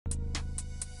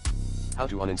How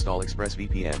to uninstall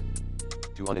ExpressVPN.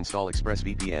 To uninstall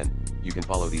ExpressVPN, you can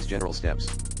follow these general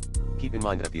steps. Keep in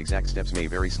mind that the exact steps may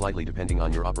vary slightly depending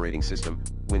on your operating system,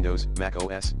 Windows, Mac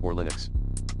OS, or Linux.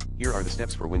 Here are the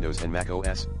steps for Windows and Mac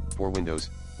OS. For Windows,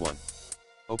 1.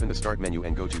 Open the Start menu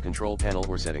and go to Control Panel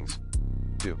or Settings.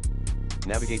 2.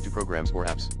 Navigate to Programs or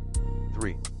Apps.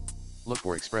 3. Look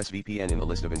for ExpressVPN in the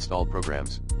list of installed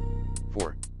programs.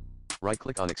 4.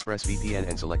 Right-click on ExpressVPN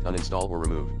and select Uninstall or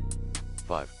Remove.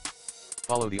 5.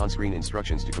 Follow the on-screen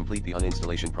instructions to complete the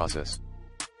uninstallation process.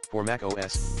 For Mac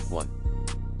OS, 1.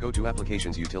 Go to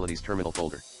Applications Utilities Terminal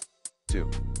folder. 2.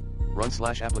 Run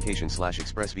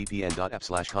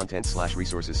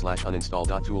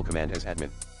 /application/expressvpn.app/content/resources/uninstall.tool command as admin.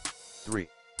 3.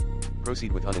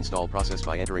 Proceed with uninstall process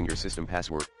by entering your system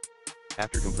password.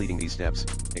 After completing these steps,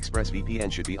 ExpressVPN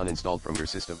should be uninstalled from your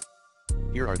system.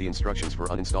 Here are the instructions for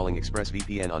uninstalling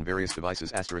ExpressVPN on various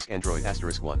devices. Android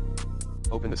 *1.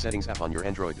 Open the Settings app on your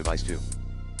Android device. 2.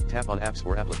 Tap on Apps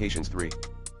or Applications. 3.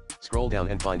 Scroll down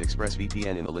and find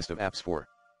ExpressVPN in the list of apps. 4.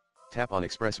 Tap on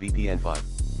ExpressVPN. 5.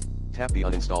 Tap the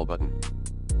Uninstall button.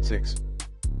 6.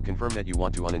 Confirm that you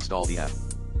want to uninstall the app.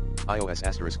 iOS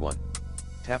 *1.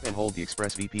 Tap and hold the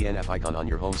ExpressVPN app icon on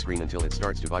your home screen until it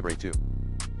starts to vibrate. 2.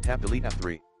 Tap Delete app.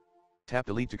 3. Tap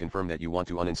Delete to confirm that you want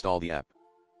to uninstall the app.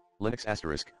 Linux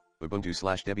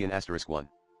Ubuntu/Debian *1.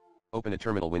 Open a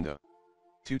terminal window.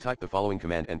 2. Type the following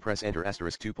command and press enter.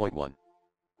 2.1.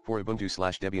 For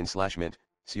Ubuntu/Debian/mint,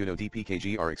 sudo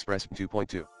dpkgr express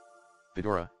 2.2.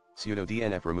 Fedora, sudo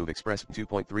dnf remove express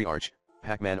 2.3 arch,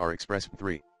 pacman r express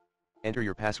 3. Enter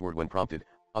your password when prompted.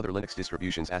 Other Linux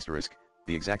distributions *.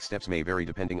 The exact steps may vary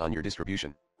depending on your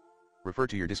distribution. Refer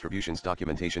to your distribution's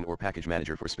documentation or package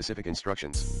manager for specific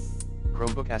instructions.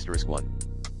 Chromebook *1.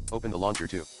 Open the launcher.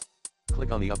 2.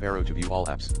 Click on the up arrow to view all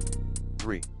apps.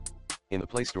 3. In the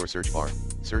Play Store search bar,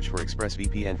 search for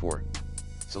ExpressVPN. 4.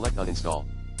 Select Uninstall.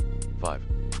 5.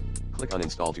 Click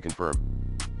Uninstall to confirm.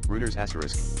 Routers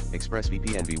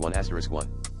ExpressVPN v1 *1.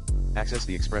 Access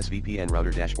the ExpressVPN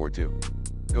router dashboard. 2.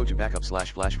 Go to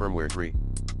Backup/Flash firmware. 3.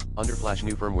 Under Flash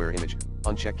new firmware image,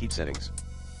 uncheck Keep settings.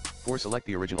 4. Select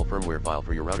the original firmware file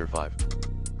for your router. 5.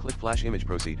 Click Flash image.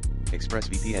 Proceed.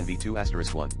 ExpressVPN v2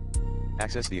 *1.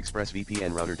 Access the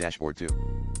ExpressVPN router dashboard. 2.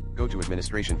 Go to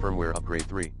Administration firmware upgrade.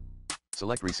 3.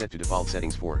 Select Reset to default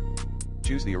settings. 4.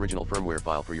 Choose the original firmware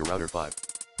file for your router. 5.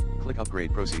 Click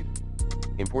Upgrade. Proceed.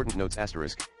 Important notes *.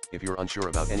 If you're unsure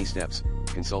about any steps,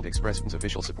 consult Express's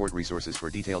official support resources for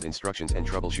detailed instructions and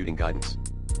troubleshooting guidance.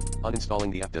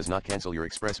 Uninstalling the app does not cancel your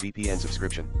ExpressVPN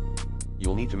subscription.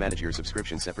 You'll need to manage your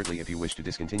subscription separately if you wish to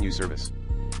discontinue service.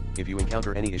 If you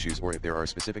encounter any issues or if there are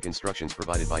specific instructions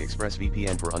provided by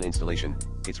ExpressVPN for uninstallation,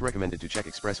 it's recommended to check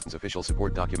Express's official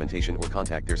support documentation or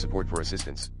contact their support for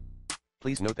assistance.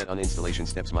 Please note that uninstallation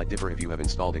steps might differ if you have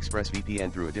installed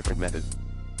ExpressVPN through a different method.